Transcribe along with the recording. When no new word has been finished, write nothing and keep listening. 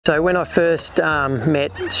So when I first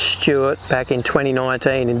met Stuart back in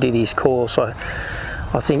 2019 and did his course, I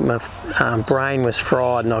think my brain was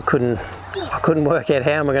fried and I couldn't work out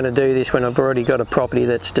how am I going to do this when I've already got a property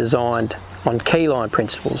that's designed on keyline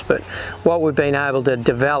principles. But what we've been able to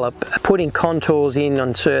develop, putting contours in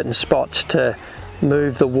on certain spots to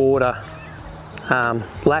move the water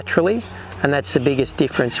laterally, and that's the biggest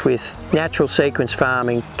difference with natural sequence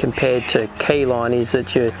farming compared to keyline, is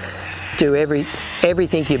that you do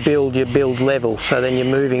everything you build level, so then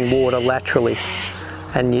you're moving water laterally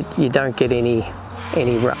and you don't get any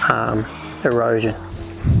erosion.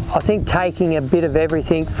 I think taking a bit of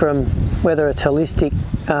everything from, whether it's holistic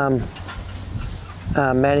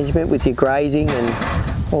management with your grazing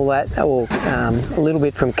and all that, or a little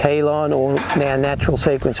bit from keyline, or now natural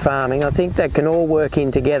sequence farming, I think that can all work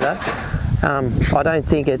in together. I don't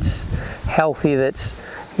think it's healthy that's,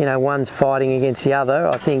 you know, one's fighting against the other.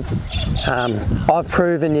 I think I've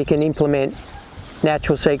proven you can implement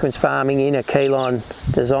natural sequence farming in a keyline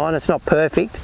design. It's not perfect,